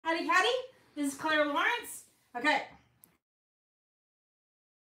This is Clara Lawrence. Okay.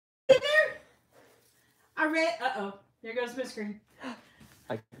 There. I read. There goes my screen.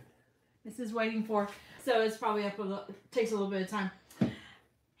 This is waiting for. So it's probably up a little. Takes a little bit of time.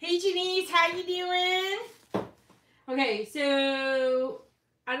 Hey Janice, how you doing? Okay, so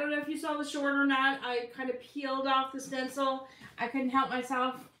I don't know if you saw the short or not. I kind of peeled off the stencil. I couldn't help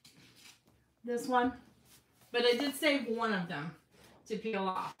myself. This one. But I did save one of them to peel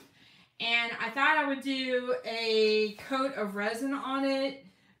off. And I thought I would do a coat of resin on it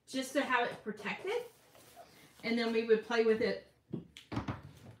just to have it protected. And then we would play with it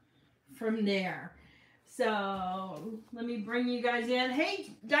from there. So let me bring you guys in. Hey,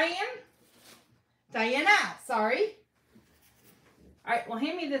 Diana, sorry. All right, well,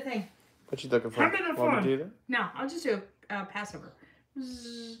 hand me the thing. What you looking for? Hand me the phone. Want me to do that? No, I'll just do a pass over.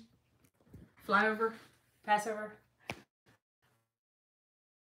 Fly over, pass over.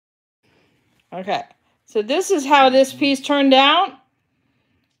 Okay, so this is how this piece turned out.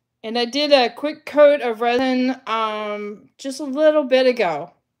 And I did a quick coat of resin just a little bit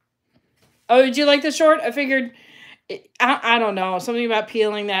ago. Oh, did you like the short? I figured, I don't know, something about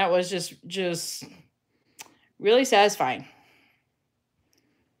peeling that was just really satisfying.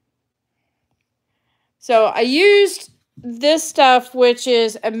 So I used this stuff, which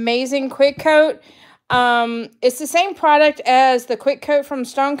is Amazing Quick Coat. It's the same product as the Quick Coat from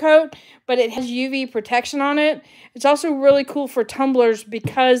Stone Coat, but it has UV protection on it. It's also really cool for tumblers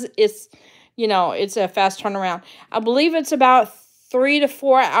because it's, you know, it's a fast turnaround. I believe it's about 3 to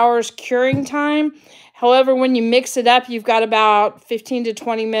 4 hours curing time. However, when you mix it up, you've got about 15 to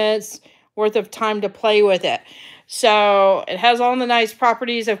 20 minutes worth of time to play with it. So it has all the nice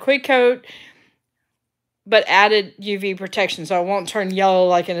properties of Quick Coat, but added UV protection, so it won't turn yellow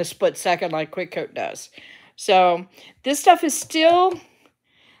like in a split second like Quick Coat does. So this stuff is still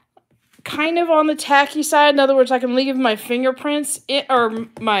kind of on the tacky side. In other words, I can leave my fingerprints or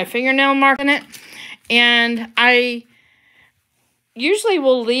my fingernail mark in it. And I usually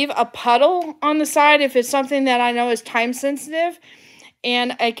will leave a puddle on the side if it's something that I know is time sensitive.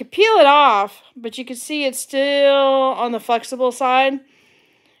 And I could peel it off, but you can see it's still on the flexible side.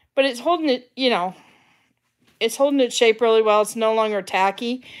 But it's holding it, you know, it's holding its shape really well. It's no longer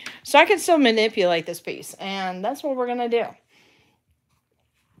tacky. So I can still manipulate this piece. And that's what we're going to do.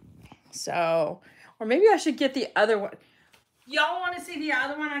 So, or maybe I should get the other one. Y'all want to see the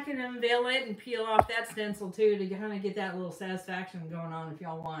other one? I can unveil it and peel off that stencil too to kind of get that little satisfaction going on if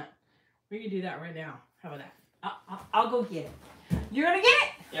y'all want. We can do that right now. How about that? I'll go get it. You're going to get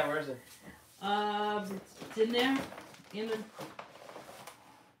it? Yeah, where is it? It's in there. In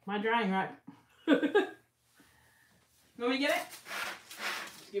my drying rack. You want me to get it?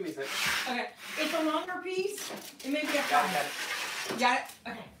 Just give me a second. Okay. It's a longer piece. It may be a got it. Got it?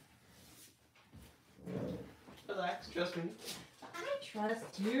 Okay. Relax, trust me. I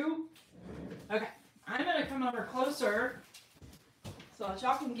trust you. Okay. I'm going to come over closer so that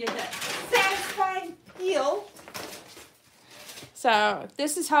y'all can get that satisfying feel. So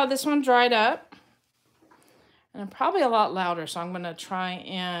this is how this one dried up. And I'm probably a lot louder, so I'm going to try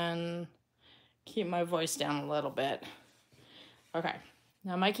and keep my voice down a little bit. Okay.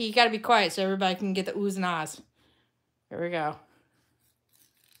 Now, Mikey, you got to be quiet so everybody can get the oohs and ahs. Here we go.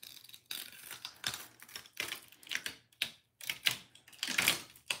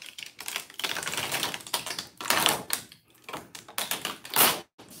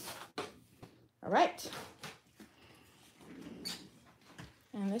 All right.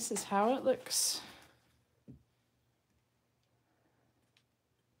 And this is how it looks.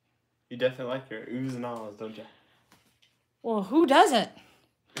 You definitely like your oohs and ahs, don't you? Well, who doesn't?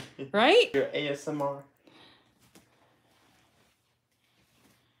 Right? Your ASMR.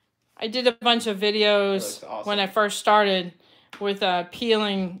 I did a bunch of videos awesome. when I first started with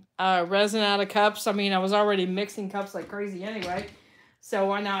peeling resin out of cups. I mean, I was already mixing cups like crazy anyway. So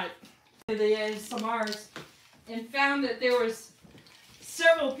why not do the ASMRs? And found that there was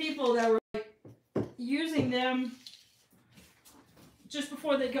several people that were like, using them just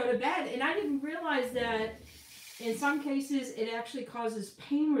before they go to bed. And I didn't realize that in some cases it actually causes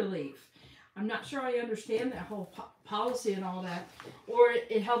pain relief. I'm not sure I understand that whole policy and all that. Or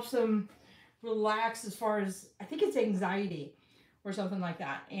it helps them relax as far as, I think it's anxiety or something like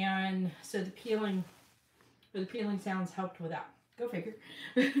that. And so the peeling sounds helped with that. Go figure.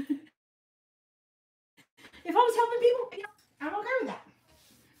 If I was helping people, you know, I'm okay with that.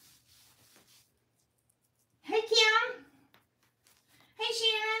 Hey, Kim. Hey,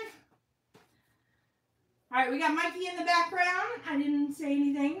 Shannon. All right, we got Mikey in the background. I didn't say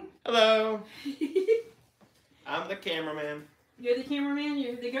anything. Hello. I'm the cameraman. You're the cameraman?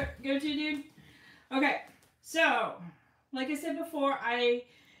 You're the go-to dude? Okay, so like I said before, I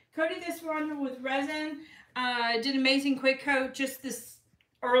coated this one with resin. Did amazing quick coat just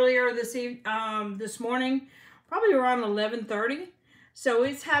earlier this morning, probably around 11:30. So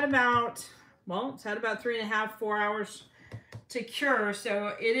it's had about 3.5, 4 hours to cure.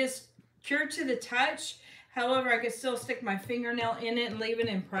 So it is cured to the touch. However, I can still stick my fingernail in it and leave an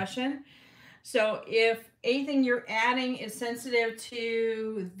impression. So if anything you're adding is sensitive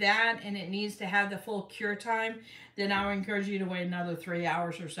to that and it needs to have the full cure time, then I would encourage you to wait another 3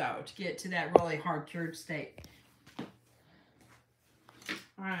 hours or so to get to that really hard cured state.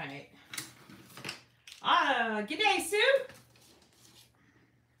 All right. Good day, Sue.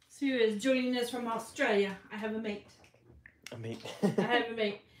 Sue is joining us from Australia. I have a mate. A mate. I have a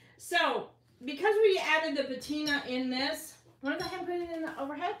mate. So, because we added the patina in this, want to go ahead and put it in the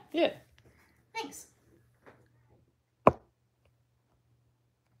overhead? Yeah. Thanks.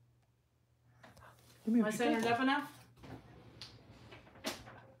 Am I centered up enough?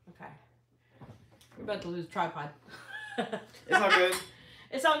 Okay. We're about to lose tripod. It's all good.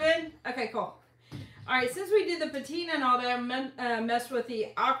 It's all good? Okay, cool. All right, since we did the patina and all that, messed with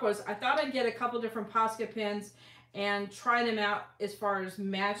the aquas, I thought I'd get a couple different Posca pens and try them out as far as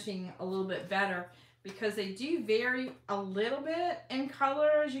matching a little bit better, because they do vary a little bit in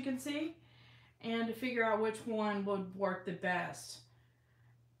color, as you can see, and to figure out which one would work the best.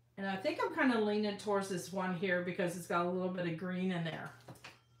 And I think I'm kind of leaning towards this one here because it's got a little bit of green in there.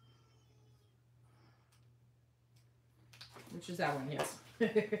 Which is that one, yes.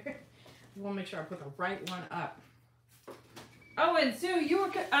 I want to make sure I put the right one up. Oh, and Sue, you were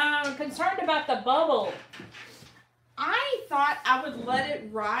concerned about the bubble. I thought I would let it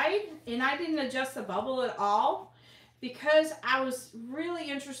ride, and I didn't adjust the bubble at all because I was really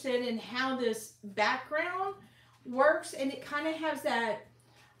interested in how this background works, and it kind of has that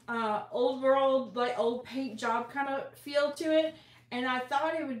old world, like old paint job kind of feel to it. And I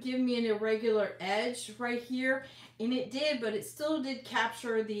thought it would give me an irregular edge right here, and it did, but it still did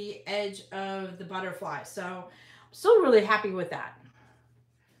capture the edge of the butterfly. So I'm still really happy with that.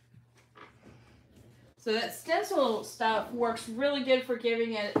 So that stencil stuff works really good for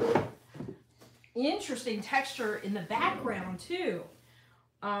giving it interesting texture in the background too.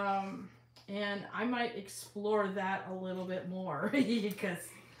 And I might explore that a little bit more because,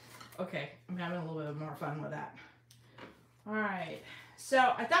 okay, I'm having a little bit more fun with that. All right, so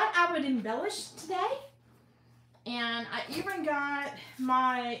I thought I would embellish today, and I even got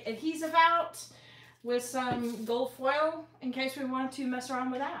my adhesive out with some gold foil in case we want to mess around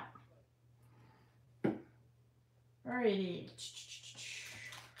with that. Alrighty.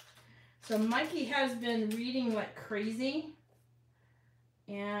 So Mikey has been reading like crazy,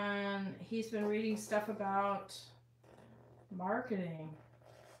 and he's been reading stuff about marketing,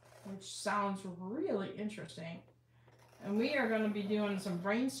 which sounds really interesting. And we are going to be doing some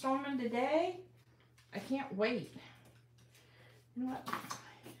brainstorming today. I can't wait. You know what?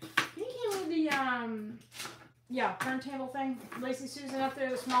 Can you hand me the, turntable thing? Lacey Susan up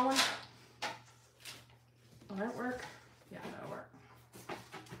there, the small one? Will that work? Yeah, that'll work.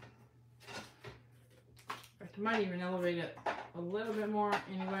 In fact, I might even elevate it a little bit more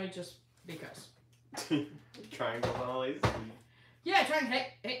anyway, just because. Triangle on lazy. Yeah,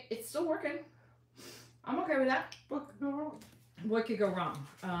 hey, it's still working. I'm okay with that. What could go wrong? What could go wrong?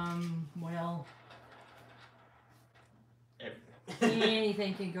 Well, Everything.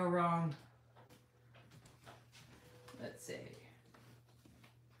 anything can go wrong. Let's see.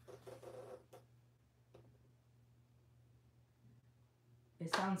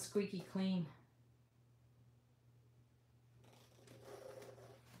 It sounds squeaky clean.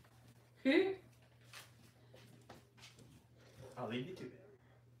 Who? I'll leave you to it.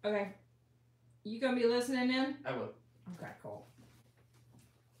 Okay. You gonna be listening in? I will. Okay, cool.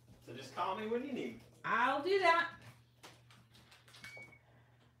 So just call me when you need. I'll do that.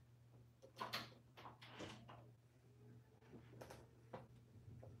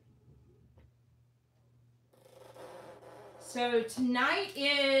 So tonight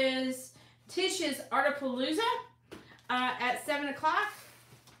is Tish's Artapalooza at 7 o'clock.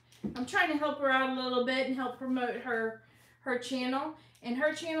 I'm trying to help her out a little bit and help promote her channel. And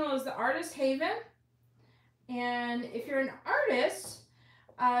her channel is the Artist Haven. And if you're an artist,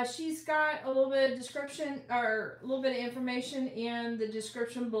 she's got a little bit of description or a little bit of information in the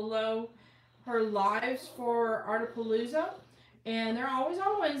description below her lives for Artapalooza. And they're always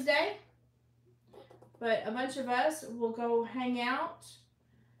on Wednesday. But a bunch of us will go hang out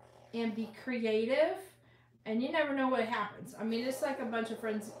and be creative. And you never know what happens. I mean, it's like a bunch of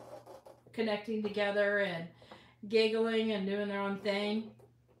friends connecting together and giggling and doing their own thing.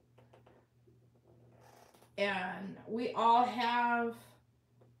 And we all have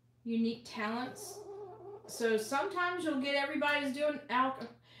unique talents. So sometimes you'll get everybody's doing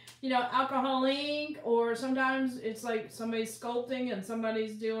alcohol ink, or sometimes it's like somebody's sculpting and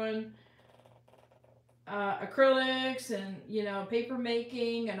somebody's doing acrylics and, you know, paper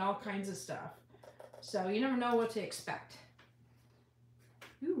making and all kinds of stuff. So you never know what to expect.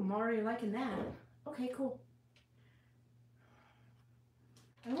 Ooh, I'm already liking that. Okay, cool.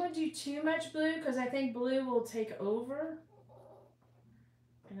 I don't want to do too much blue because I think blue will take over.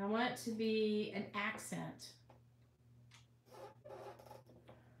 And I want it to be an accent.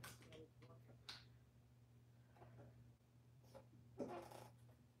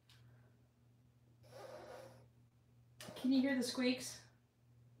 Can you hear the squeaks?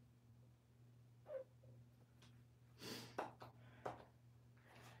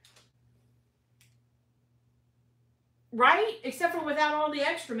 Right? Except for without all the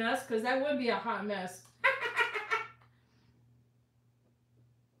extra mess, because that would be a hot mess.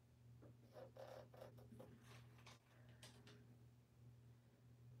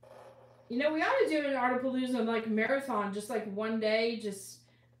 You know, we ought to do an Artapalooza like marathon, just like one day, just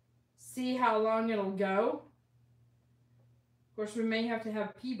see how long it'll go. Of course, we may have to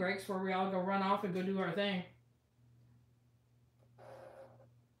have pee breaks where we all go run off and go do our thing.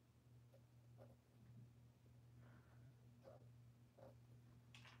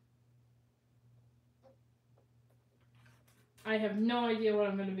 I have no idea what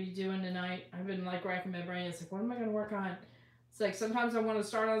I'm going to be doing tonight. I've been like racking my brain. It's like, what am I going to work on? It's like sometimes I want to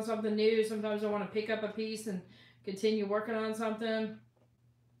start on something new. Sometimes I want to pick up a piece and continue working on something.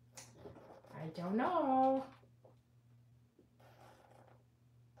 I don't know.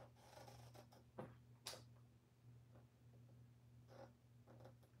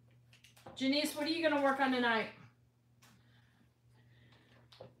 Janice, what are you going to work on tonight?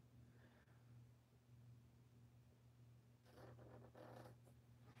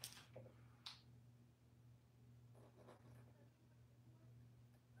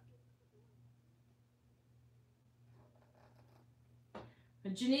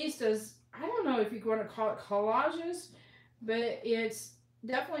 Janice does, I don't know if you want to call it collages, but it's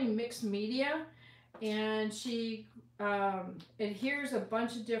definitely mixed media. And she adheres a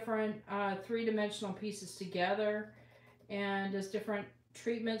bunch of different three-dimensional pieces together and does different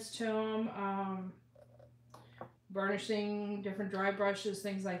treatments to them, burnishing, different dry brushes,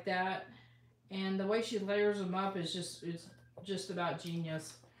 things like that. And the way she layers them up is just about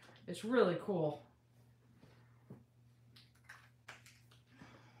genius. It's really cool.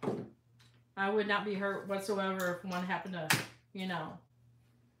 I would not be hurt whatsoever if one happened to, you know,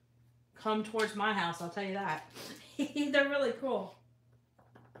 come towards my house, I'll tell you that. They're really cool.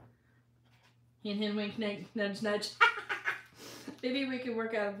 Hint, hint, wink, nudge, nudge. Maybe we could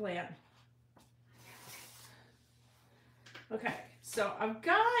work out a plan. Okay, so I've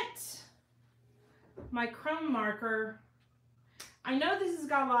got my chrome marker. I know this has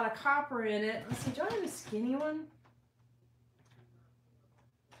got a lot of copper in it. Let's see, do I have a skinny one?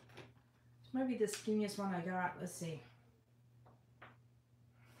 This might be the skinniest one I got. Let's see.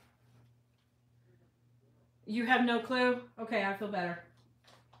 You have no clue? Okay, I feel better.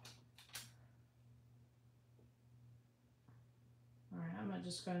 All right, I'm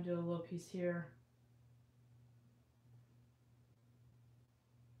just going to do a little piece here.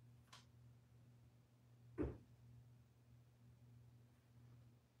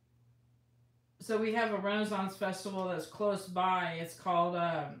 So we have a Renaissance festival that's close by. It's called,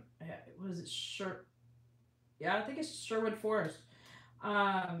 what is it? Yeah, I think it's Sherwood Forest.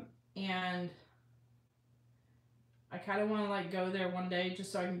 And I kind of want to like go there one day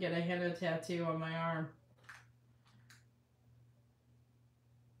just so I can get a henna tattoo on my arm.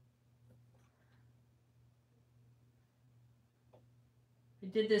 I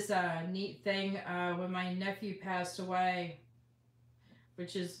did this neat thing when my nephew passed away,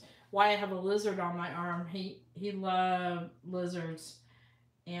 which is why I have a lizard on my arm. He loved lizards.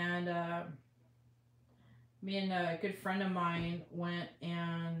 And me and a good friend of mine went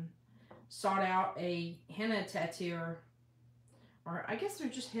and sought out a henna tattooer, or I guess they're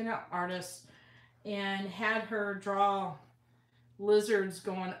just henna artists, and had her draw lizards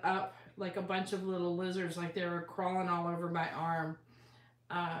going up, like a bunch of little lizards, like they were crawling all over my arm.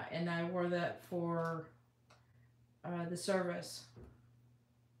 And I wore that for the service,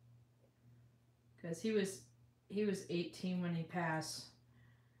 because he was 18 when he passed.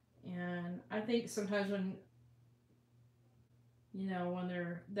 And I think sometimes when, you know, when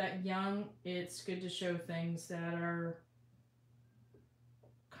they're that young, it's good to show things that are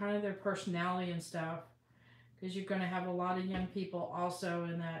kind of their personality and stuff, because you're going to have a lot of young people also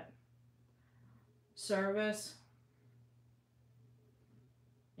in that service.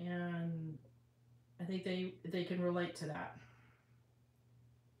 And I think they can relate to that.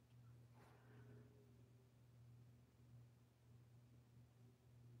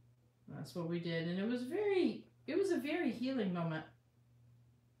 That's what we did, and it was a very healing moment.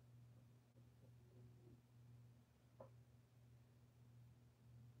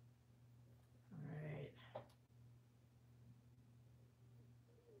 All right.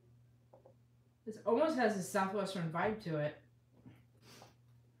 This almost has a Southwestern vibe to it.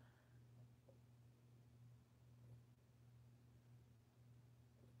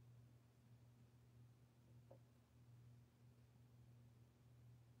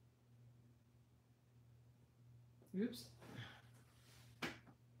 Oops.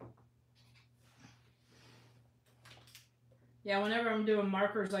 Yeah, whenever I'm doing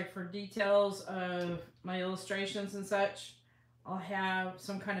markers, like for details of my illustrations and such, I'll have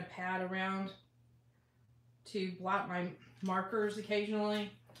some kind of pad around to blot my markers occasionally.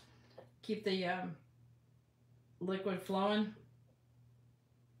 Keep the liquid flowing.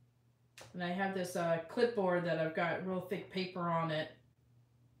 And I have this clipboard that I've got real thick paper on it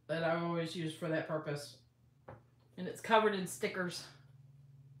that I always use for that purpose. And it's covered in stickers.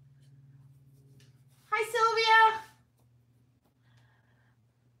 Hi, Sylvia!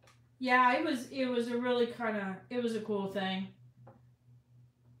 Yeah, it was a really it was a cool thing.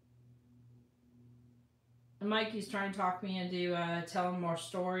 And Mikey's trying to talk me into telling more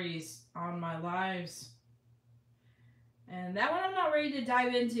stories on my lives. And that one I'm not ready to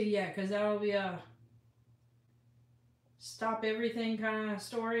dive into yet, because that'll be a stop everything kind of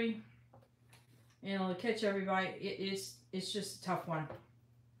story. And it'll catch everybody. It's just a tough one.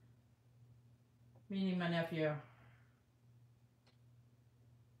 Meaning my nephew.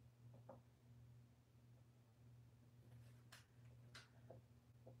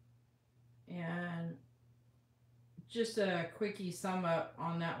 And just a quickie sum up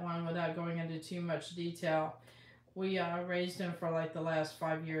on that one without going into too much detail. We raised him for like the last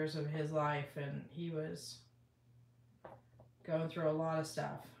 5 years of his life, and he was going through a lot of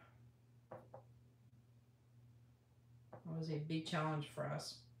stuff. It was a big challenge for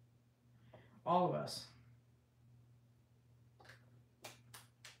us. All of us.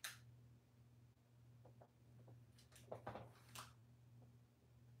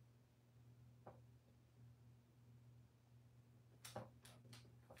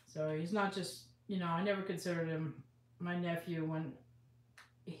 So he's not just, you know, I never considered him my nephew. When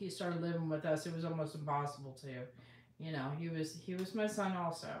he started living with us, it was almost impossible to. You know, he was my son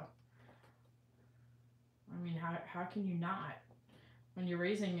also. I mean, how can you not? When you're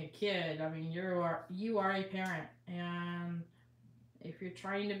raising a kid, I mean, you are a parent, and if you're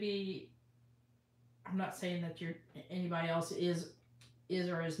trying to be, I'm not saying that anybody else is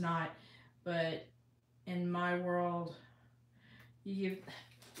or is not, but in my world, you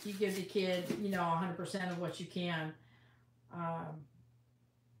give the kid, you know, 100% of what you can,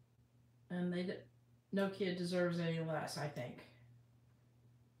 and no kid deserves any less, I think.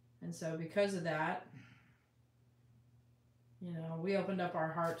 And so because of that, you know, we opened up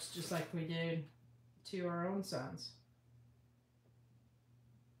our hearts just like we did to our own sons.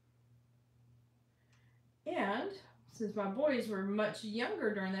 And since my boys were much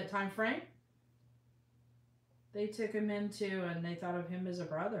younger during that time frame, they took him into, and they thought of him as a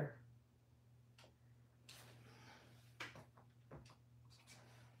brother.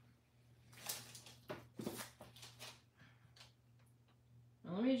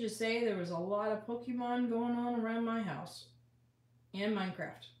 Now, let me just say, there was a lot of Pokemon going on around my house. And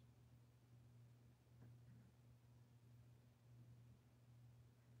Minecraft.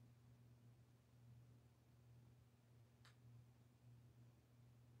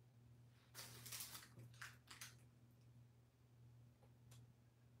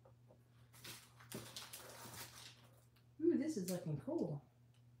 Ooh, this is looking cool.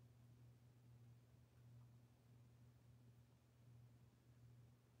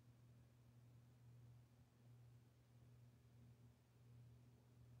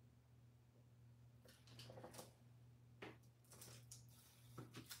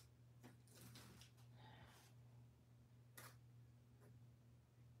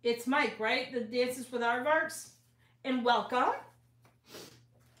 It's Mike, right? The Dances with Aardvarks. And welcome.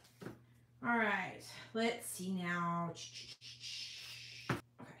 All right, let's see now. Okay.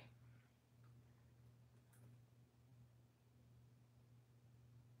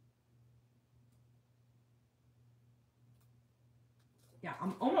 Yeah,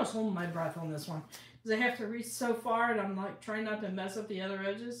 I'm almost holding my breath on this one, because I have to reach so far, and I'm like trying not to mess up the other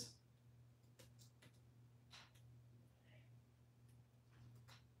edges.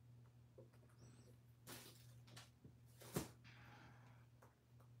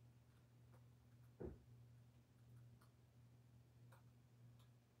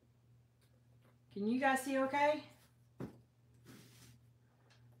 Can you guys see okay?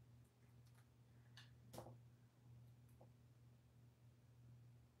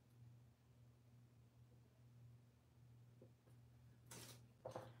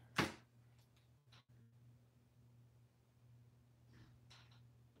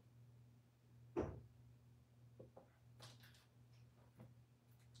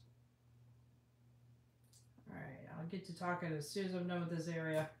 I'll get to talking as soon as I'm done with this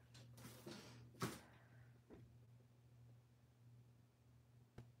area.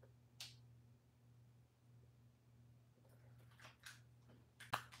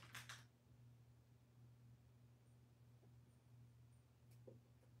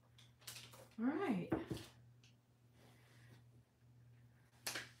 All right.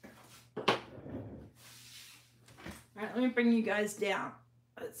 All right, let me bring you guys down.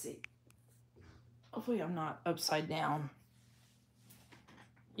 Let's see. Hopefully I'm not upside down.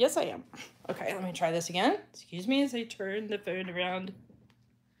 Yes, I am. Okay, let me try this again. Excuse me as I turn the phone around.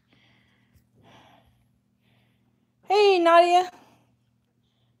 Hey, Nadia.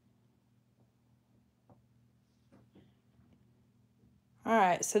 All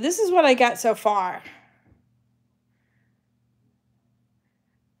right, so this is what I got so far.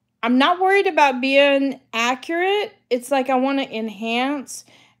 I'm not worried about being accurate. It's like I want to enhance,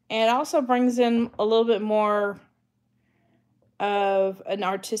 and it also brings in a little bit more of an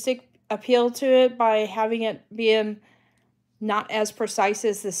artistic appeal to it by having it being not as precise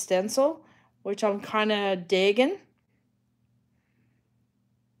as the stencil, which I'm kind of digging.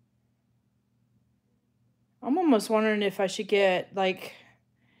 I'm almost wondering if I should get like,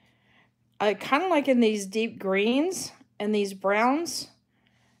 I kind of like in these deep greens and these browns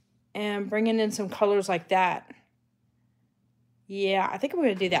and bringing in some colors like that. Yeah, I think I'm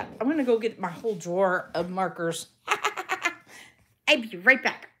going to do that. I'm going to go get my whole drawer of markers. I'll be right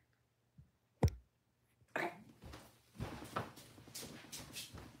back. Okay.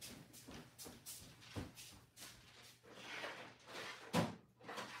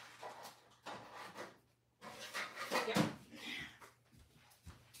 Yeah.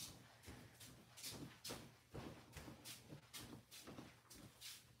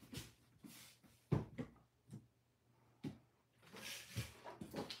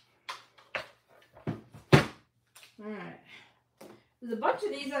 All right. There's a bunch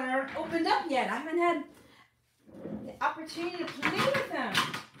of these that aren't opened up yet. I haven't had the opportunity to play with them.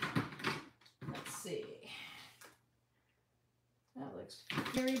 Let's see. That looks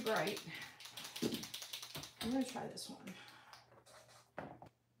very bright. I'm going to try this one.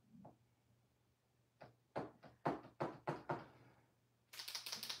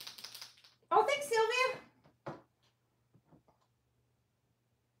 Oh, thanks, Sylvia.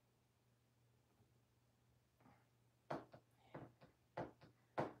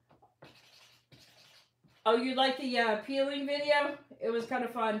 Oh, you like the peeling video? It was kind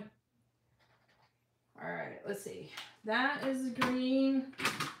of fun. All right, let's see. That is green.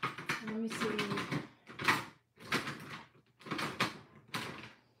 Let me see.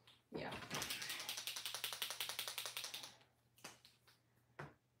 Yeah.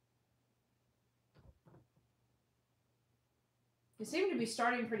 You seem to be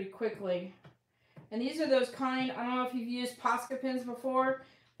starting pretty quickly. And these are those kind, I don't know if you've used Posca pens before,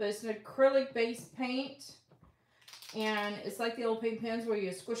 but it's an acrylic based paint. And it's like the old paint pens where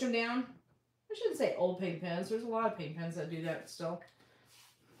you squish them down. I shouldn't say old paint pens. There's a lot of paint pens that do that still.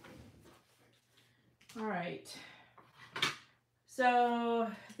 All right. So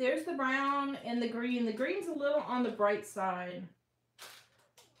there's the brown and the green. The green's a little on the bright side.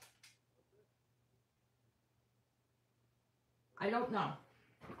 I don't know.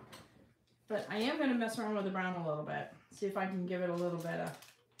 But I am going to mess around with the brown a little bit. See if I can give it a little bit of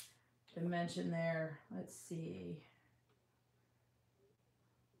dimension there. Let's see.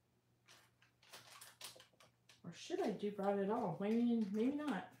 Or should I do brown at all? Maybe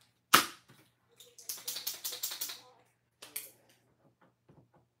not.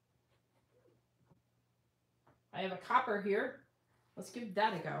 I have a copper here. Let's give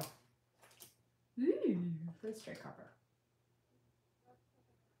that a go. Ooh, let's try copper.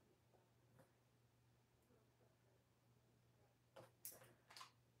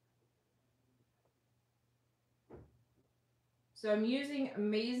 So I'm using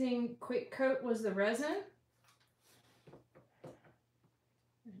Amazing Quick Coat was the resin.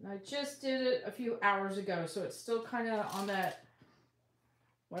 And I just did it a few hours ago, so it's still kind of on that,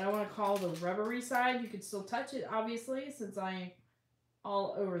 what I want to call the rubbery side. You can still touch it, obviously, since I'm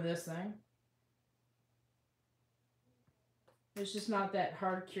all over this thing. It's just not that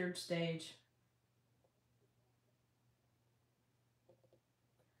hard cured stage.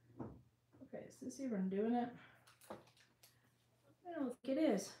 Okay, this even doing it? I don't think it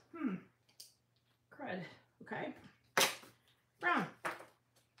is. Crud. Okay. Brown.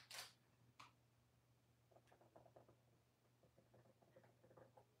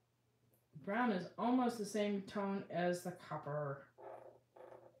 Brown is almost the same tone as the copper.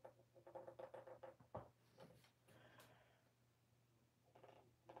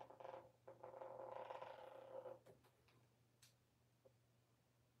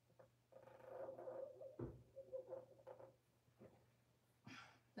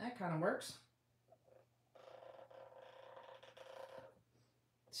 That kind of works.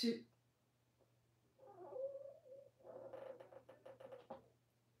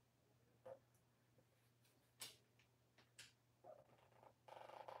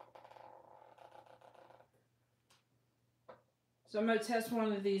 So I'm going to test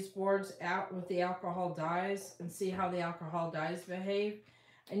one of these boards out with the alcohol dyes and see how the alcohol dyes behave.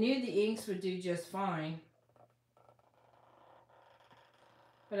 I knew the inks would do just fine,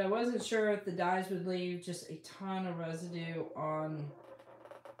 but I wasn't sure if the dyes would leave just a ton of residue on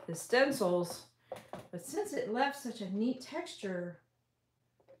the stencils. But since it left such a neat texture,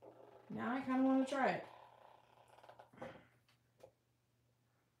 now I kind of want to try it.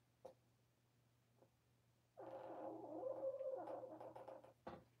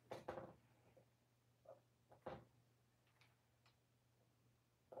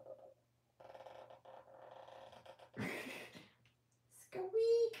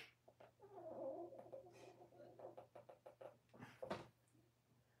 Squeak!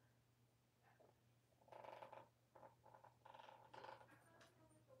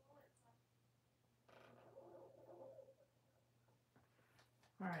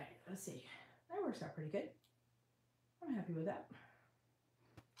 All right, let's see. That works out pretty good. I'm happy with that.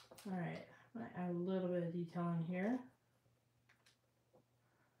 All right, I'm gonna add a little bit of detail in here.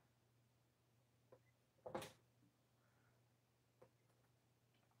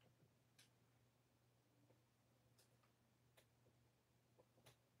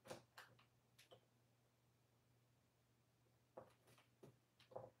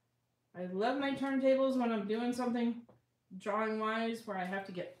 I love my turntables when I'm doing something drawing wise where I have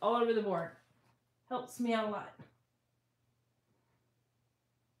to get all over the board. Helps me out a lot.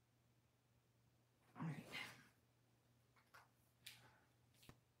 All right.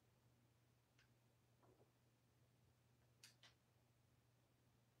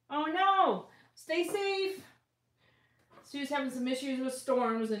 Oh no! Stay safe! Sue's having some issues with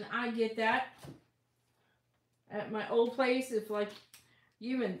storms, and I get that. At my old place, if like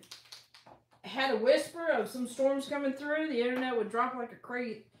you even had a whisper of some storms coming through, the internet would drop like a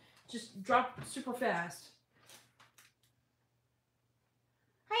crate. Just drop super fast.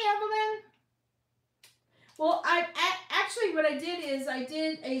 Hi, Evelyn. Well, actually what I did is I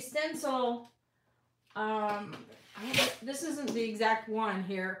did a stencil. This isn't the exact one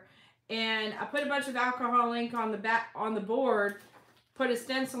here, and I put a bunch of alcohol ink on the back on the board, put a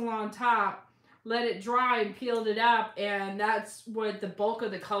stencil on top, let it dry, and peeled it up, and that's what the bulk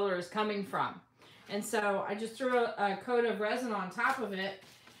of the color is coming from. And so I just threw a coat of resin on top of it,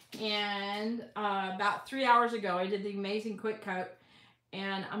 and about 3 hours ago I did the amazing quick coat,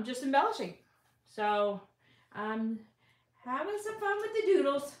 and I'm just embellishing. So I'm having some fun with the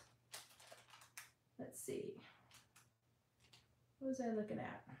doodles. Let's see. What was I looking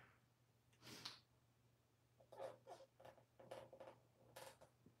at?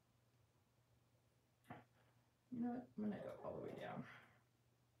 You know what? I'm going to go all the way down.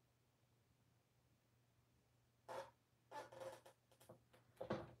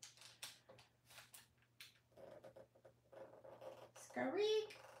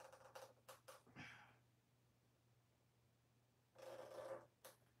 Squeak.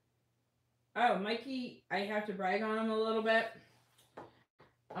 Oh, Mikey, I have to brag on him a little bit.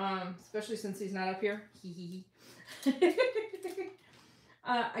 Especially since he's not up here.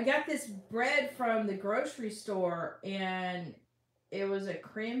 I got this bread from the grocery store, and it was a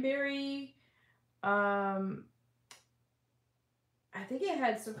cranberry. I think it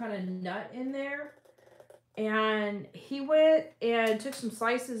had some kind of nut in there. And he went and took some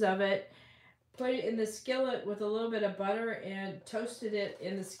slices of it, put it in the skillet with a little bit of butter, and toasted it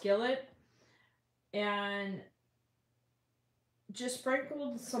in the skillet. And just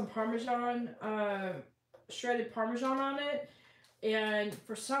sprinkled some Parmesan, shredded Parmesan on it. And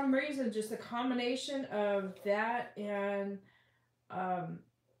for some reason, just the combination of that and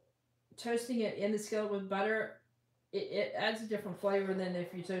toasting it in the skillet with butter, it adds a different flavor than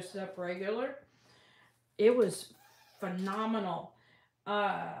if you toast it up regular. It was phenomenal.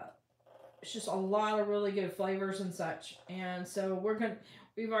 It's just a lot of really good flavors and such. And so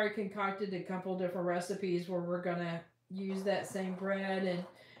we've already concocted a couple different recipes where we're gonna use that same bread and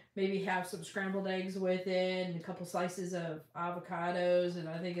maybe have some scrambled eggs with it and a couple slices of avocados, and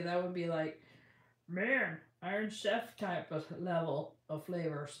I think that would be like, man, Iron Chef type of level of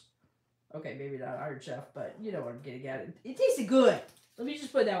flavors. Okay, maybe not Iron Chef, but you know what I'm getting at. It tasted good. Let me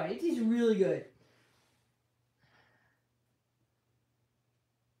just put it that way. It tasted really good.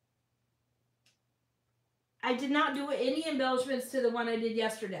 I did not do any embellishments to the one I did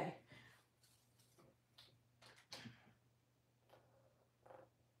yesterday.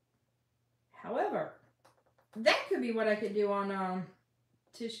 However, that could be what I could do on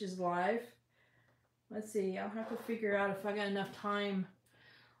Tish's live. Let's see. I'll have to figure out if I got enough time.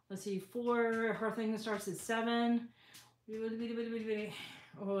 Let's see. Her thing starts at 7.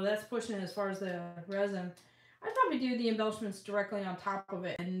 Oh, that's pushing it as far as the resin. I'd probably do the embellishments directly on top of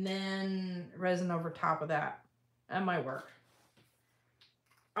it and then resin over top of that. That might work.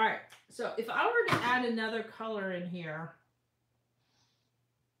 All right. So if I were to add another color in here,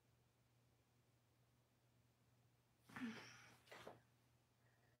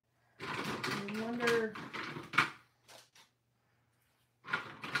 I wonder.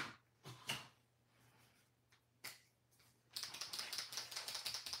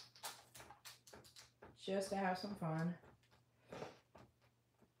 Just to have some fun.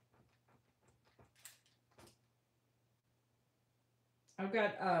 I've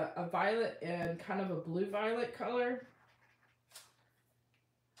got a violet and kind of a blue violet color.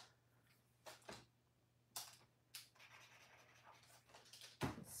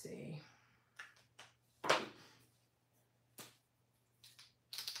 Let's see.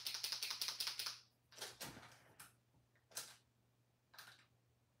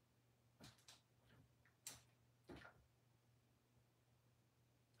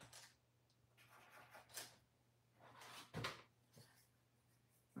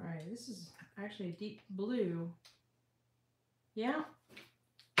 Alright, this is actually a deep blue. Yeah.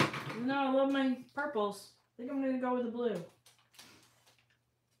 No, I love my purples. I think I'm going to go with the blue.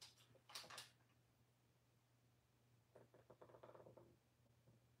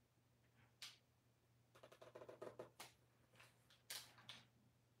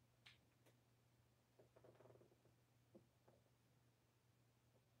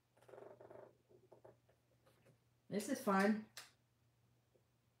 This is fun.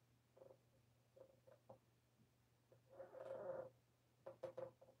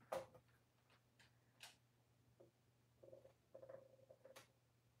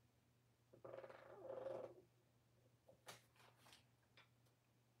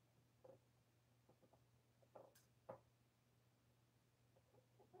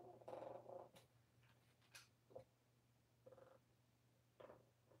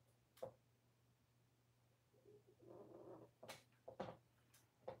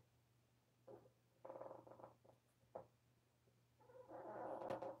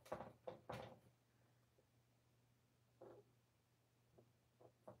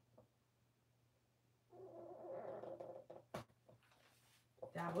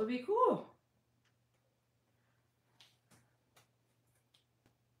 That would be cool.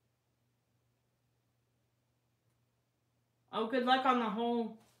 Oh, good luck on the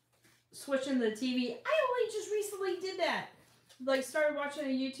whole switching the TV. I only just recently did that. Like, started watching a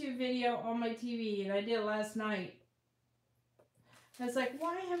YouTube video on my TV, and I did it last night. I was like,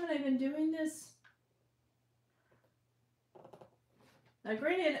 why haven't I been doing this? Now,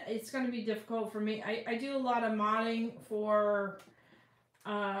 granted, it's going to be difficult for me. I do a lot of modding for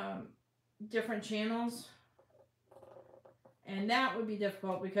different channels. And that would be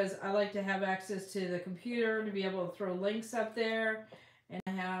difficult because I like to have access to the computer to be able to throw links up there. And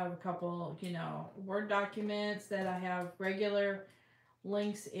I have a couple, you know, Word documents that I have regular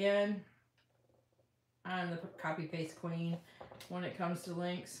links in. I'm the copy-paste queen when it comes to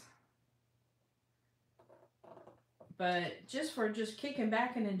links. But just for kicking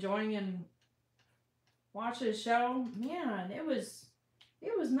back and enjoying and watching a show, man, it was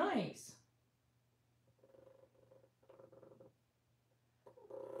nice.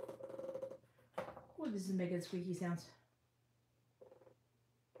 Oh, this is making squeaky sounds.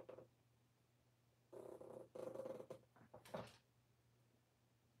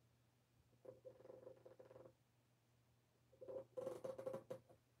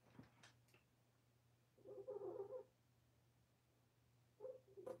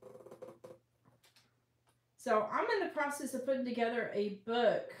 So I'm in the process of putting together a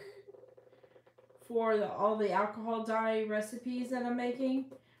book for all the alcohol dye recipes that I'm making.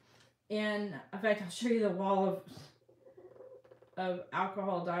 And in fact, I'll show you the wall of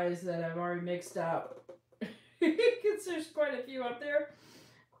alcohol dyes that I've already mixed up. Because there's quite a few up there.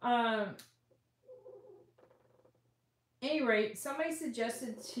 Any rate, somebody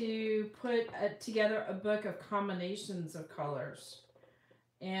suggested to put together a book of combinations of colors,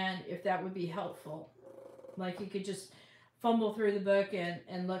 and if that would be helpful. Like you could just fumble through the book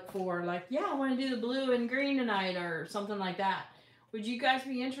and look for, like, yeah, I want to do the blue and green tonight or something like that. Would you guys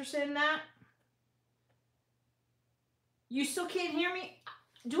be interested in that? You still can't hear me?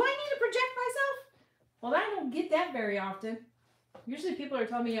 Do I need to project myself? Well, I don't get that very often. Usually people are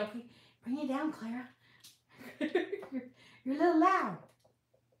telling me, okay, bring it down, Clara. You're a little loud.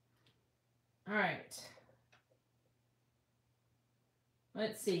 All right.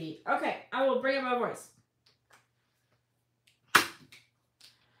 Let's see. Okay, I will bring up my voice.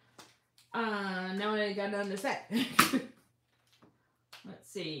 Now I got nothing to say. Let's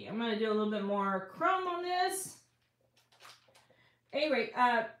see. I'm going to do a little bit more chrome on this. Anyway,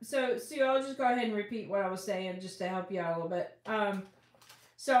 so Sue, I'll just go ahead and repeat what I was saying just to help you out a little bit.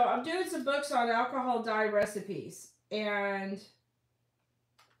 So I'm doing some books on alcohol dye recipes, and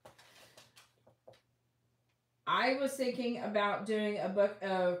I was thinking about doing a book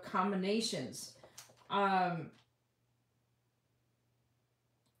of combinations,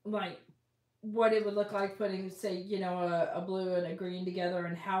 like what it would look like putting, say, you know, a blue and a green together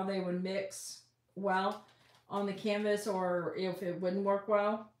and how they would mix well on the canvas, or if it wouldn't work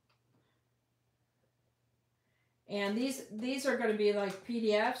well. And these are going to be like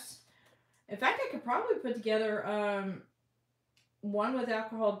PDFs. In fact, I could probably put together one with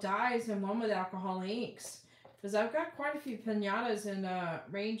alcohol dyes and one with alcohol inks, because I've got quite a few pinatas and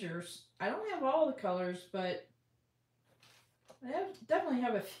Rangers. I don't have all the colors, but I definitely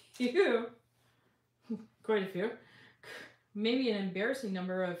have a few. Quite a few. Maybe an embarrassing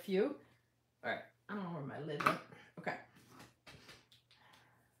number of few. All right, I don't know where my lid went. Okay.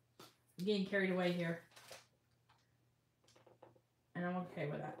 I'm getting carried away here. And I'm okay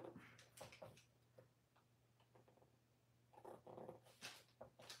with that.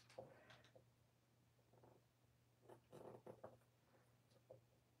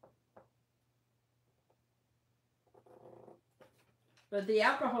 But the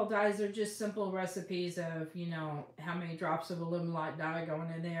alcohol dyes are just simple recipes of, you know, how many drops of Alumilite dye going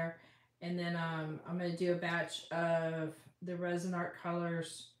in there. And then I'm going to do a batch of the resin art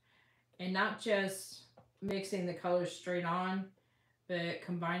colors. And not just mixing the colors straight on, but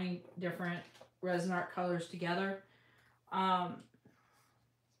combining different resin art colors together. Let's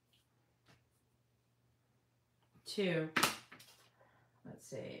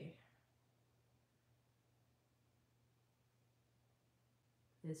see.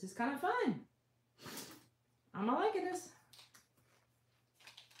 This is kind of fun. I'm liking this.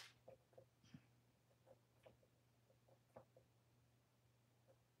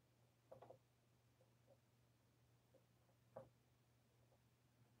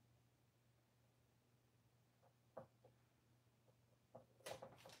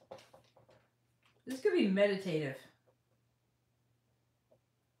 This could be meditative.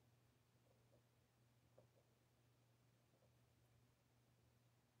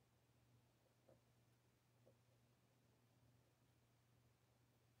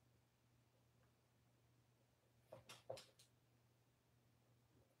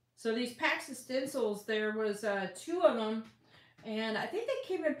 So these packs of stencils, there was 2 of them, and I think they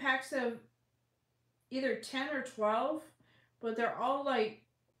came in packs of either 10 or 12, but they're all like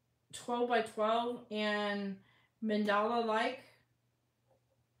 12 by 12 and mandala-like.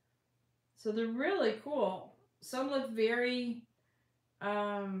 So they're really cool. Some look very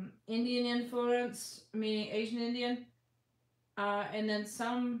Indian influence, meaning Asian Indian, and then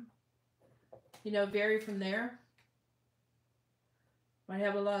some, you know, vary from there. Might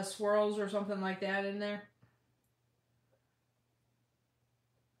have a lot of swirls or something like that in there.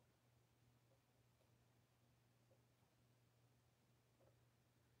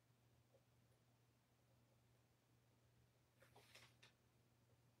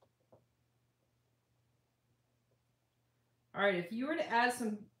 All right, if you were to add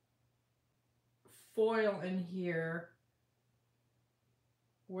some foil in here,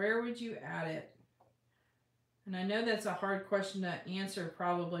 where would you add it? And I know that's a hard question to answer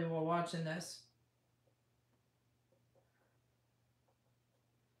probably while watching this.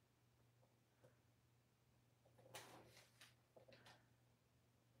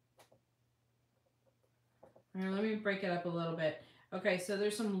 All right, let me break it up a little bit. Okay, so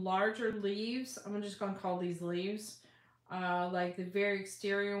there's some larger leaves. I'm just going to call these leaves. Like the very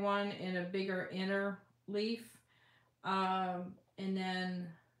exterior one and a bigger inner leaf. And then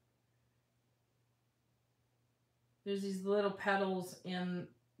there's these little petals in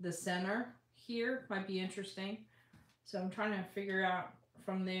the center here. Might be interesting. So I'm trying to figure out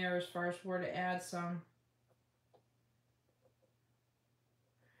from there as far as where to add some.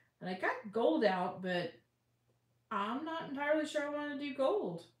 And I got gold out, but I'm not entirely sure I want to do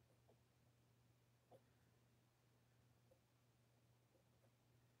gold.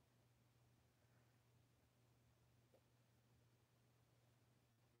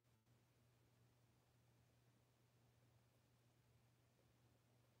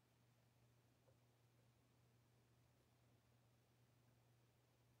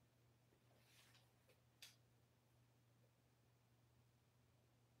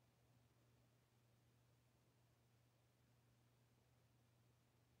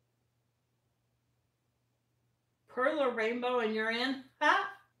 Pearl or rainbow and you're in? Huh?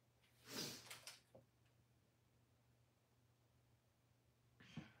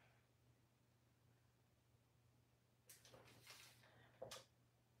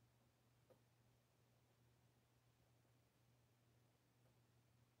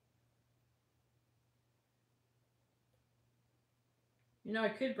 You know, I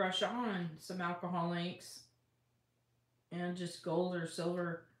could brush on some alcohol inks and just gold or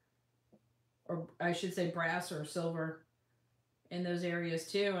silver, or I should say brass or silver in those areas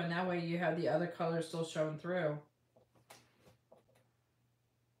too, and that way you have the other colors still showing through.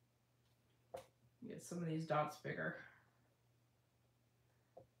 Get some of these dots bigger.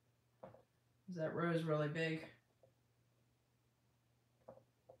 That row is really big.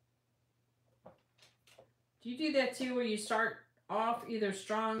 Do you do that too, where you start off either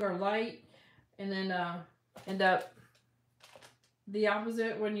strong or light and then end up the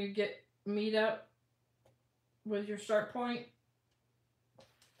opposite when you meet up with your start point?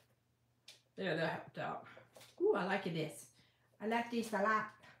 There, that helped out. Ooh, I like this. I like this a lot.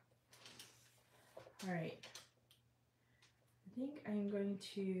 All right. I think I'm going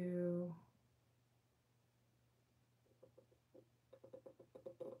to...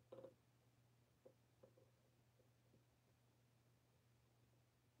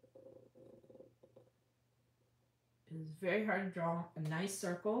 It's very hard to draw a nice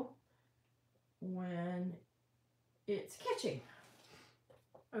circle when it's catching.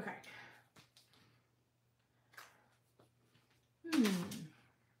 Okay.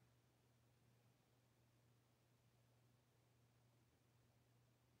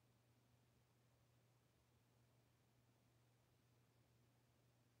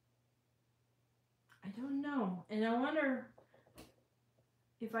 I don't know. And I wonder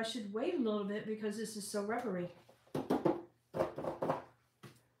if I should wait a little bit because this is so rubbery.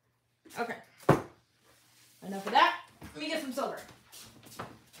 Okay. Enough of that. Let me get some silver.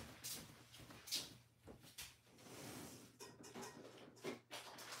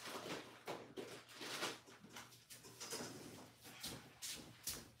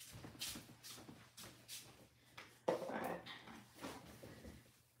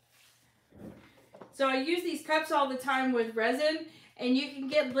 So I use these cups all the time with resin, and you can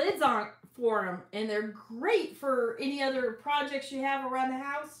get lids on for them, and they're great for any other projects you have around the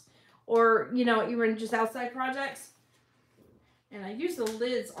house, or, you know, even just outside projects. And I use the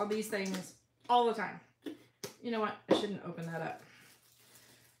lids on these things all the time. You know what? I shouldn't open that up.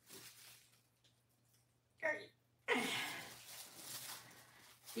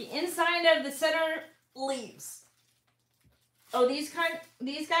 The inside of the center leaves. Oh, these guys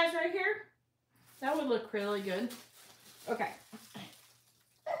right here? That would look really good. Okay.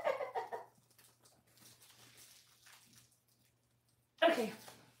 Okay.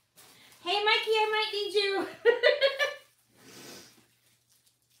 Hey, Mikey, I might need you.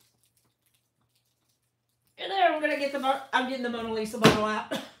 And then I'm gonna get I'm getting the Mona Lisa bottle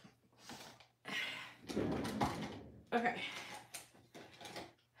out. Okay.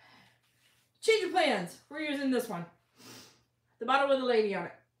 Change of plans. We're using this one. The bottle with the lady on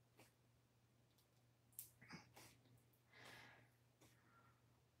it.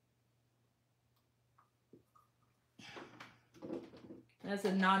 That's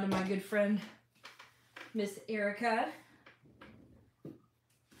a nod to my good friend, Miss Erica.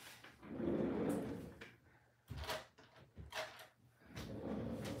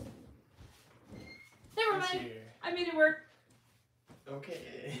 Never mind. I made it work.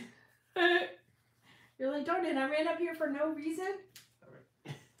 Okay. You're like, darn it, I ran up here for no reason?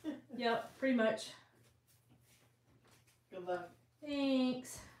 Yep, pretty much. Good luck.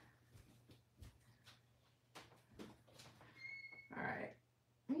 Thanks. All right,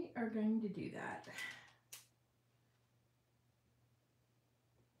 we are going to do that.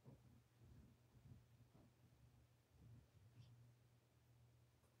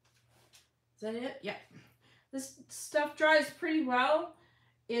 Is that it? Yeah. This stuff dries pretty well.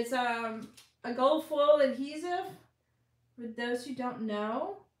 It's a gold foil adhesive, for those who don't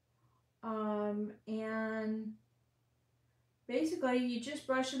know. And basically you just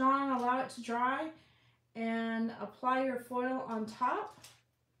brush it on, allow it to dry, and apply your foil on top.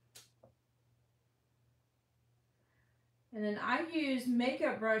 And then I use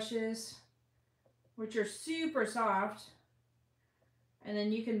makeup brushes, which are super soft. And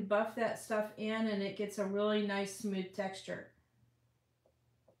then you can buff that stuff in and it gets a really nice smooth texture.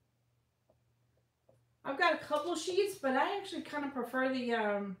 I've got a couple sheets, but I actually kind of prefer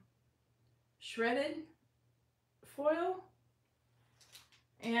the shredded foil.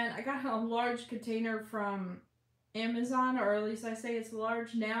 And I got a large container from Amazon, or at least I say it's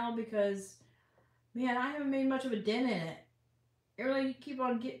large now because, man, I haven't made much of a dent in it. I really keep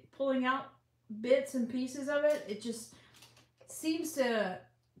on pulling out bits and pieces of it. It just seems to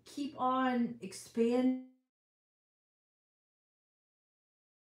keep on expanding.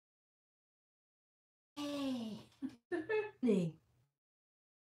 Hey.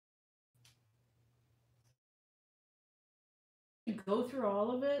 Go through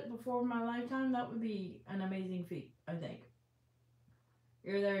all of it before my lifetime, that would be an amazing feat, I think.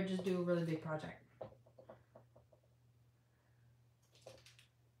 You're there to just do a really big project.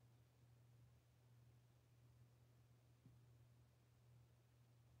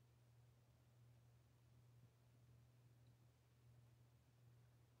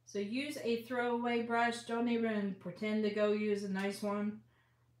 So use a throwaway brush. Don't even pretend to go use a nice one.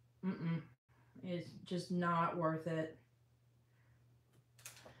 It's just not worth it.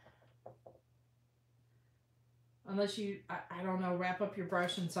 Unless you, I don't know, wrap up your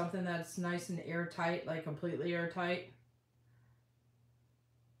brush in something that's nice and airtight, like completely airtight.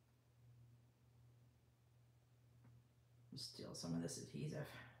 Steal some of this adhesive.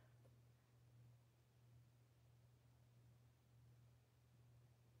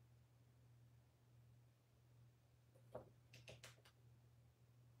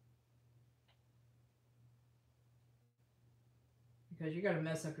 Because you're going to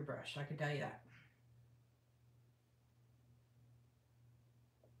mess up your brush, I can tell you that.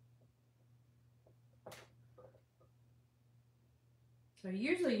 So I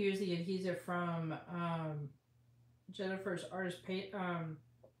usually use the adhesive from Jennifer's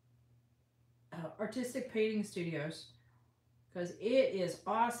Artistic Painting Studios because it is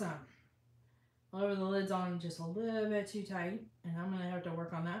awesome. However, the lid's on just a little bit too tight, and I'm going to have to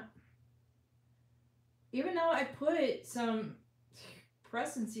work on that. Even though I put some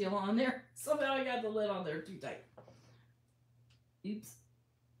press and seal on there, somehow I got the lid on there too tight. Oops.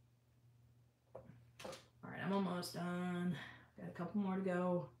 All right, I'm almost done. Got a couple more to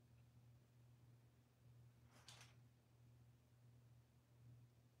go.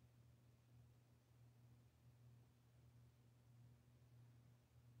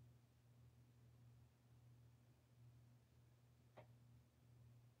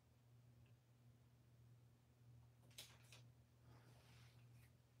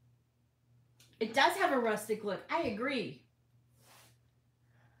 It does have a rustic look. I agree.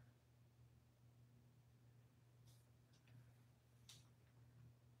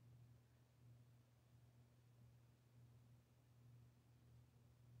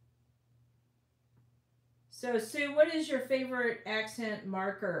 So, Sue, what is your favorite accent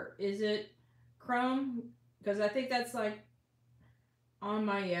marker? Is it chrome? Because I think that's like on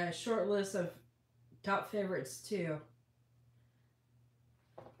my short list of top favorites too.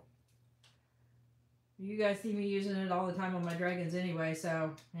 You guys see me using it all the time on my dragons anyway,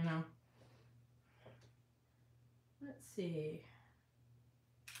 so, you know. Let's see.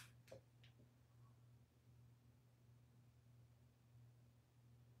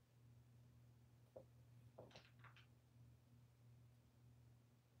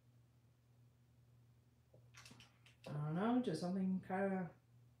 I don't know, just something kind of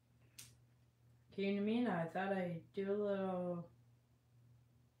came to me and I thought I'd do a little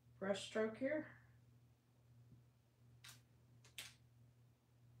brush stroke here.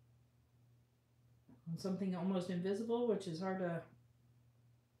 On something almost invisible, which is hard to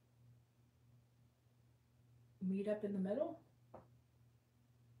meet up in the middle.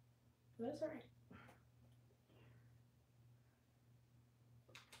 But that's all right.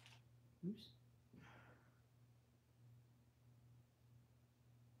 Oops.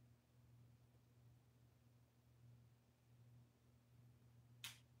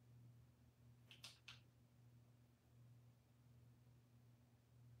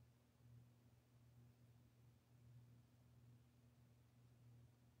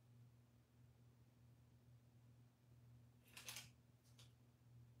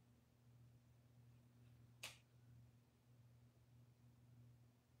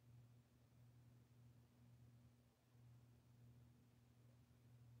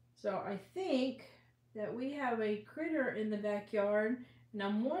 So I think that we have a critter in the backyard, and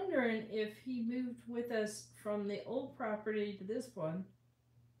I'm wondering if he moved with us from the old property to this one.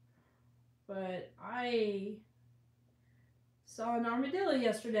 But I saw an armadillo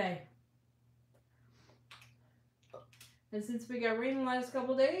yesterday. And since we got rain the last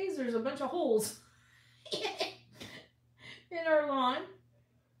couple days, there's a bunch of holes in our lawn.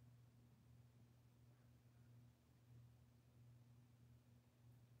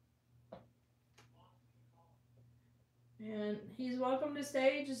 And he's welcome to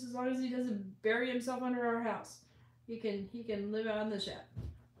stay just as long as he doesn't bury himself under our house. He can live out in the shed.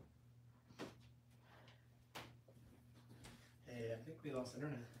 Hey, I think we lost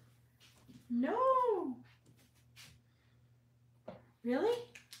internet. No. Really?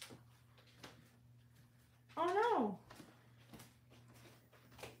 Oh no.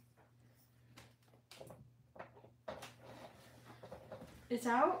 It's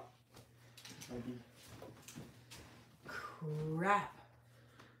out? Maybe. Crap.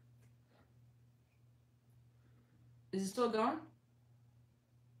 Is it still going?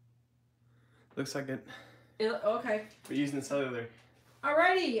 Looks like it. Okay. We're using the cellular.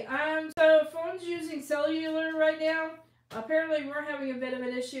 Alrighty. So phone's using cellular right now. Apparently we're having a bit of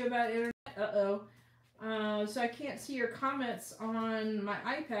an issue about internet. So I can't see your comments on my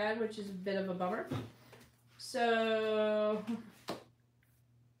iPad, which is a bit of a bummer. So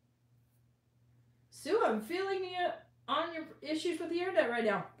Sue, I'm feeling you on your issues with the internet right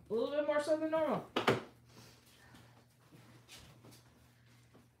now. A little bit more so than normal.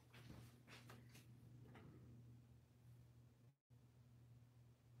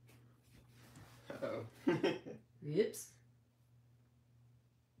 Uh-oh. Oops.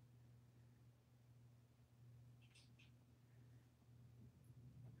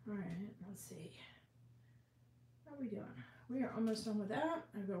 Alright, let's see. How are we doing? We are almost done with that.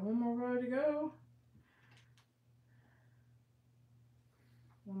 I've got one more row to go.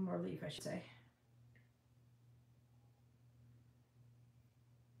 One more leaf, I should say.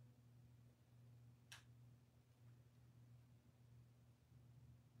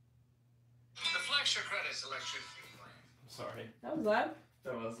 The flex your credits electricity. Sorry. That was loud.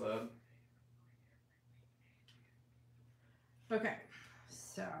 That was Okay,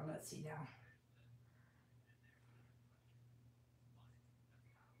 so let's see now.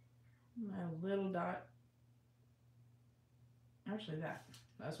 My little dot. Actually,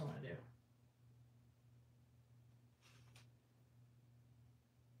 that's what I'm gonna do.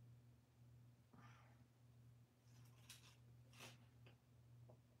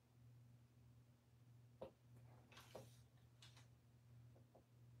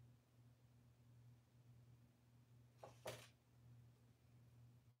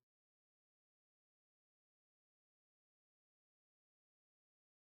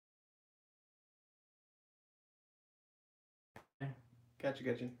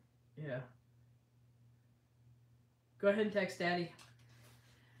 Gotcha. Yeah. Go ahead and text Daddy.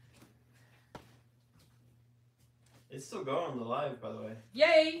 It's still going on the live, by the way.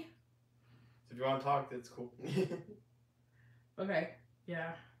 Yay! So if you want to talk, that's cool. Okay,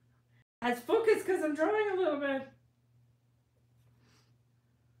 yeah. I focus because I'm drawing a little bit.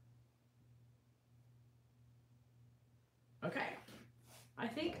 Okay. I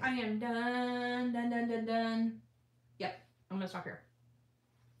think I am done. Yep, I'm gonna stop here.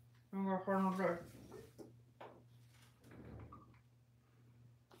 I'm gonna put on the road.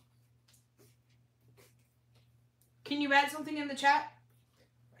 Can you add something in the chat?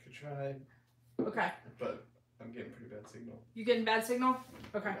 I could try, Okay. but I'm getting pretty bad signal. You getting bad signal?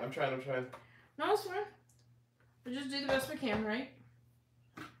 Okay. I'm trying. No, it's fine. We'll just do the best we can, right?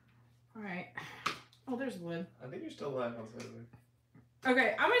 Alright. Oh, there's wood. I think you're still live on Saturday.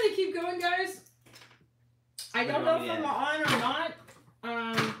 Okay, I'm gonna keep going, guys. I don't know if I'm on or not.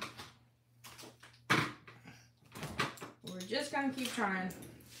 We're just gonna keep trying.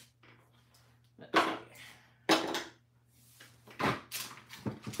 Let's see.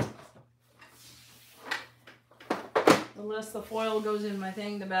 The less the foil goes in my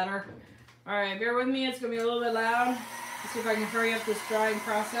thing, the better. Alright, bear with me, it's gonna be a little bit loud. Let's see if I can hurry up this drying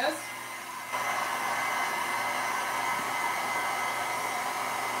process.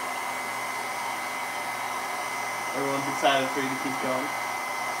 Everyone's excited for you to keep going.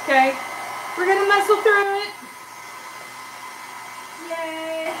 Okay, we're gonna muscle through it.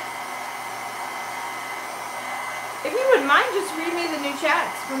 Yay. If you wouldn't mind, just read me the new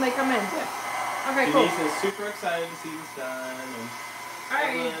chats when they come in. Yeah. Okay, cool. Denise is super excited to see this done. And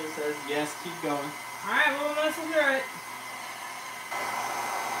Alright. Evelyn says, yes, keep going. Alright, we'll muscle through it.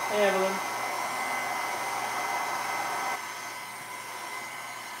 Hey, Evelyn.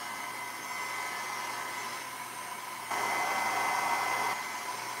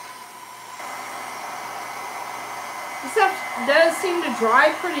 This stuff does seem to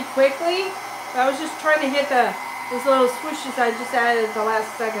dry pretty quickly. I was just trying to hit those little swooshes I just added at the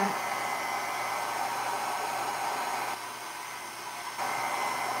last second.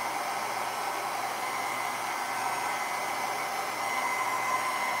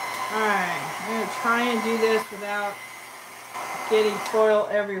 Alright, I'm going to try and do this without getting foil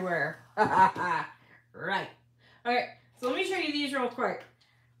everywhere. Right. Okay, so let me show you these real quick.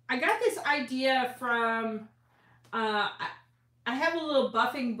 I got this idea from, I have a little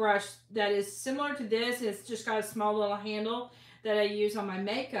buffing brush that is similar to this. It's just got a small little handle that I use on my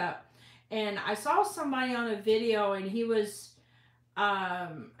makeup. And I saw somebody on a video, and he was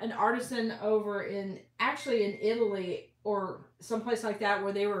an artisan over actually in Italy or someplace like that,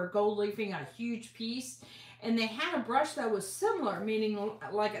 where they were gold leafing a huge piece. And they had a brush that was similar, meaning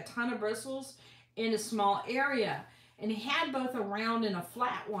like a ton of bristles in a small area. And he had both a round and a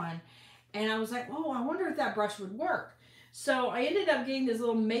flat one. And I was like, oh, I wonder if that brush would work. So I ended up getting this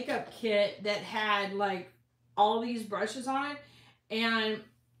little makeup kit that had like all these brushes on it. And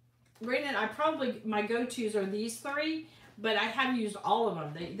granted, my go-tos are these three, but I have used all of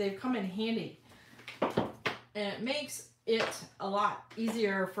them. They've come in handy. And it makes it a lot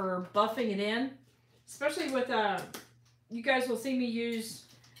easier for buffing it in. Especially with, you guys will see me use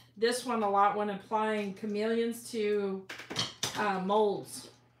this one a lot when applying chameleons to molds.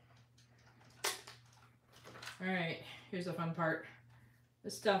 Alright, here's the fun part.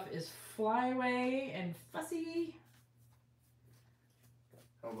 This stuff is flyaway and fussy.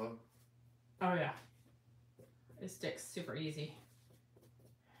 Hello. Oh yeah. It sticks super easy.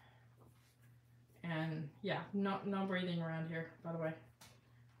 And yeah, no breathing around here, by the way.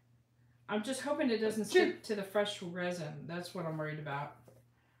 I'm just hoping it doesn't stick to the fresh resin. That's what I'm worried about.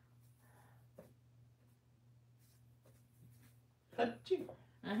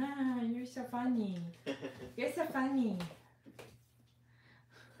 You're so funny. You're so funny.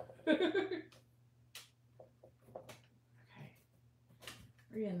 Okay.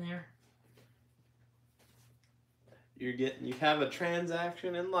 We're in there. You have a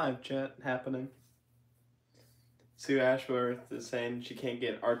transaction in live chat happening. Sue Ashworth is saying she can't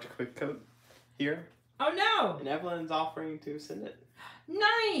get Arte Quick Coat here. Oh no! And Evelyn's offering to send it.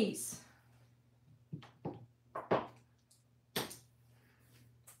 Nice!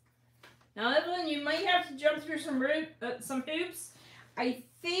 Now Evelyn, you might have to jump through some hoops. I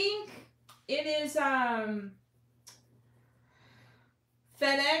think it is FedEx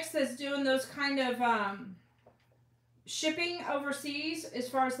that's doing those kind of shipping overseas as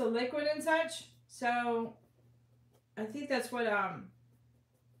far as the liquid and such. So I think that's what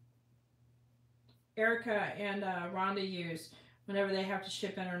Erica and Rhonda use whenever they have to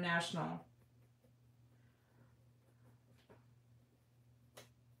ship international.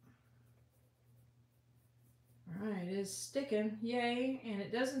 Alright, it is sticking. Yay. And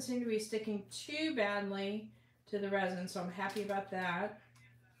it doesn't seem to be sticking too badly to the resin, so I'm happy about that.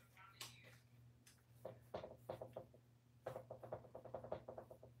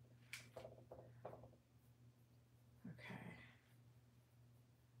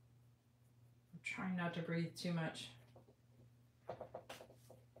 Trying not to breathe too much.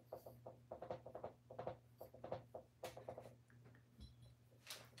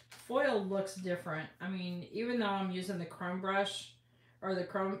 Foil looks different. I mean, even though I'm using the chrome brush or the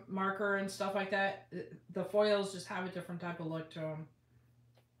chrome marker and stuff like that, the foils just have a different type of look to them.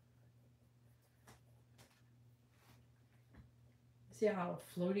 See how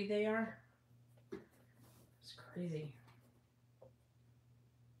floaty they are? It's crazy.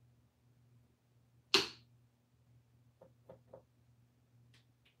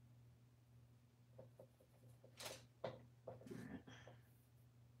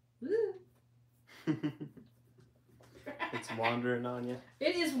 It's wandering on you.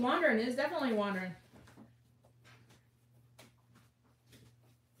 It is wandering. It's definitely wandering.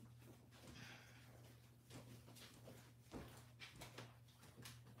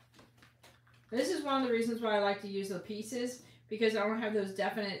 This is one of the reasons why I like to use the pieces, because I don't have those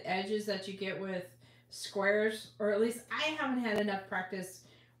definite edges that you get with squares, or at least I haven't had enough practice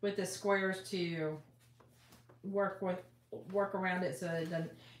with the squares to work around it so that it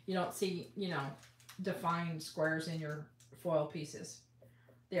doesn't, you don't see, you know, defined squares in your foil pieces.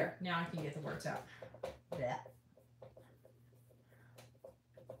 There, now I can get the words out. Yeah.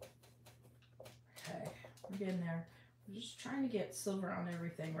 Okay, we're getting there. I'm just trying to get silver on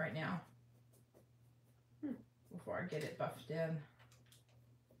everything right now before I get it buffed in.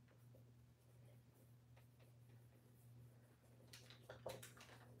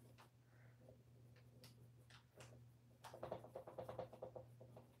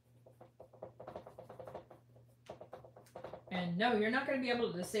 And no, you're not going to be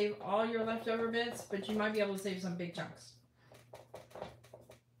able to save all your leftover bits, but you might be able to save some big chunks.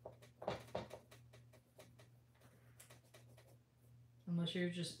 Unless you're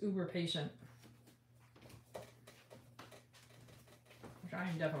just uber patient. Which I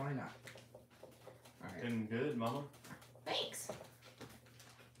am definitely not. Alright. Doing good, Mama. Thanks.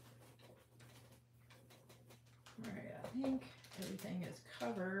 Alright, I think everything is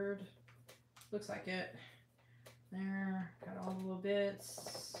covered. Looks like it. There, got all the little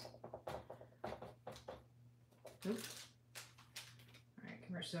bits. Oop. Alright,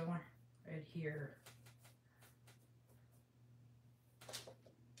 come here, Silver. Right here.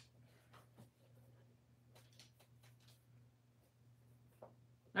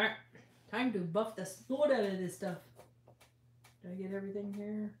 Alright, time to buff the snot out of this stuff. Did I get everything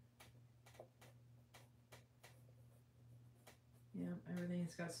here? Yep,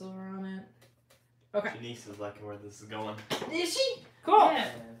 everything's got silver on it. Okay. Janice is liking where this is going. Is she? Cool. Yeah,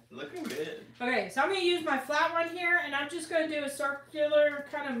 looking good. Okay, so I'm going to use my flat one here, and I'm just going to do a circular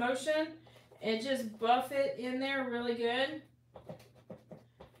kind of motion and just buff it in there really good.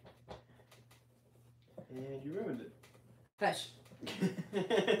 And you ruined it. Hush. I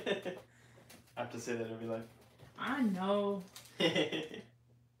have to say that every life. I know. I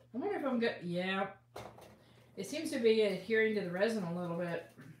wonder if I'm good. Yeah. It seems to be adhering to the resin a little bit.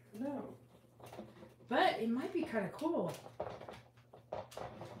 No. But it might be kind of cool.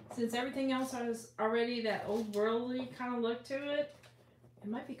 Since everything else has already that old worldly kind of look to it, it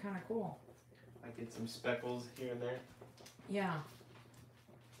might be kind of cool. I get some speckles here and there. Yeah.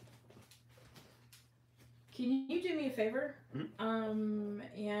 Can you do me a favor? Mm-hmm.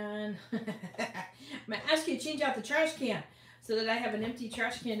 And I'm going to ask you to change out the trash can so that I have an empty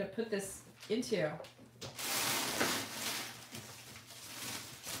trash can to put this into.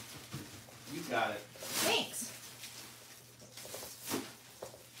 You got it. Thanks.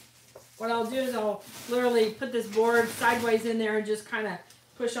 What I'll do is I'll literally put this board sideways in there and just kind of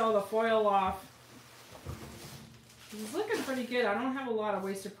push all the foil off. It's looking pretty good. I don't have a lot of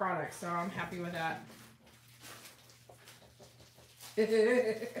wasted products, so I'm happy with that. Yep.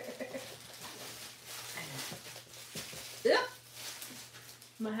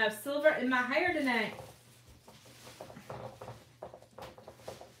 I'm gonna have silver in my hair tonight.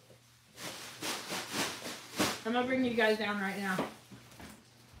 I'm gonna bring you guys down right now.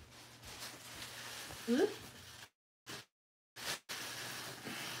 Ooh.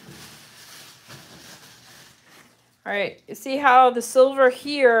 All right, you see how the silver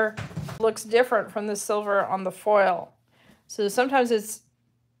here looks different from the silver on the foil. So sometimes it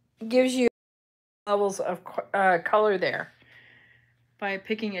gives you levels of color there by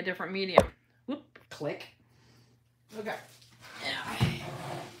picking a different medium. Whoop, click. Okay. Yeah.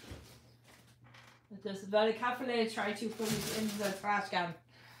 It is very carefully try to put it into the trash can.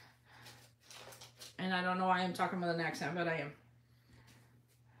 And I don't know why I'm talking with an accent, but I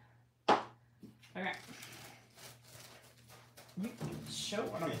am. Okay. You can show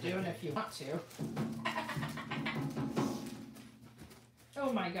what I'm doing if you want to.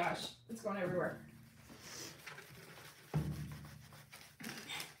 Oh my gosh, it's going everywhere.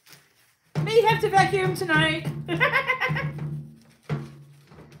 May have to vacuum tonight.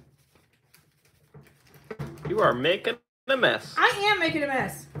 You are making a mess. I am making a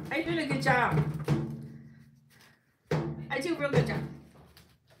mess. I did a good job. I do a real good job.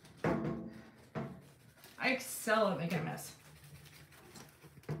 I excel at making a mess.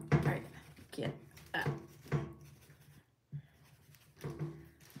 Alright, get up.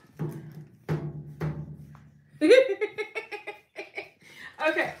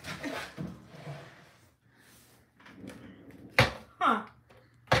 Okay. Huh.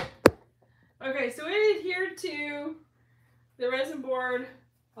 Okay, so it adhered to the resin board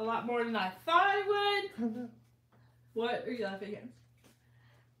a lot more than I thought it would. What are you laughing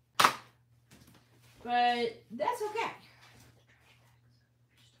at? But that's okay.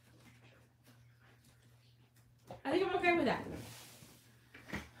 I think I'm okay with that.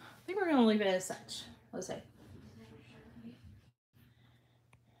 I think we're gonna leave it as such. Let's see.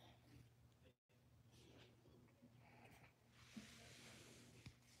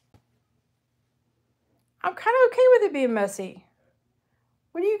 I'm kind of okay with it being messy.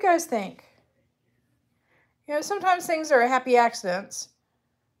 What do you guys think? You know, sometimes things are happy accidents.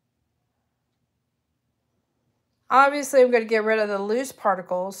 Obviously, I'm going to get rid of the loose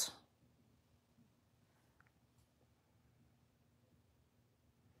particles.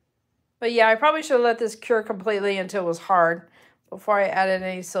 But yeah, I probably should have let this cure completely until it was hard before I added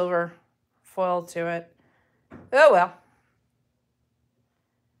any silver foil to it. Oh well.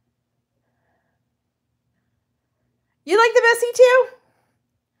 You like the messy too?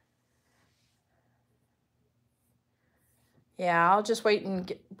 Yeah, I'll just wait and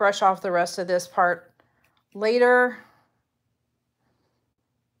brush off the rest of this part later.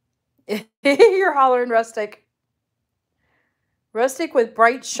 You're hollering rustic. Rustic with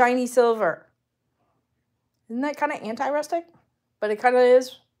bright, shiny silver. Isn't that kind of anti-rustic? But it kind of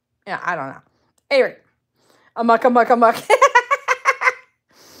is. Yeah, I don't know. Anyway, amuck, amuck, amuck.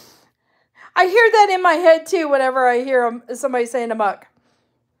 I hear that in my head too whenever I hear somebody saying amuck.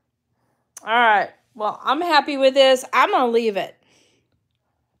 All right. Well, I'm happy with this. I'm going to leave it.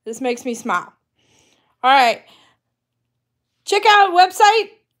 This makes me smile. All right. Check out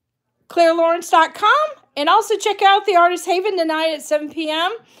website, ClaraLawrence.com. And also check out the Artist Haven tonight at 7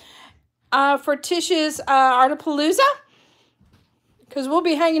 p.m. For Tish's Artapalooza. Because we'll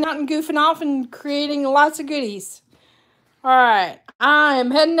be hanging out and goofing off and creating lots of goodies. All right. I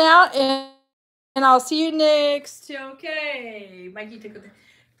am heading out and I'll see you next. Okay. Mikey took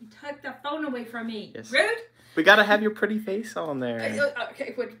the phone away from me. Yes. Rude? We gotta have your pretty face on there.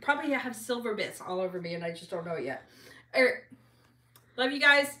 Okay, would probably have silver bits all over me and I just don't know it yet. All right. Love you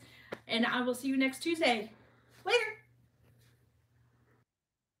guys. And I will see you next Tuesday. Later.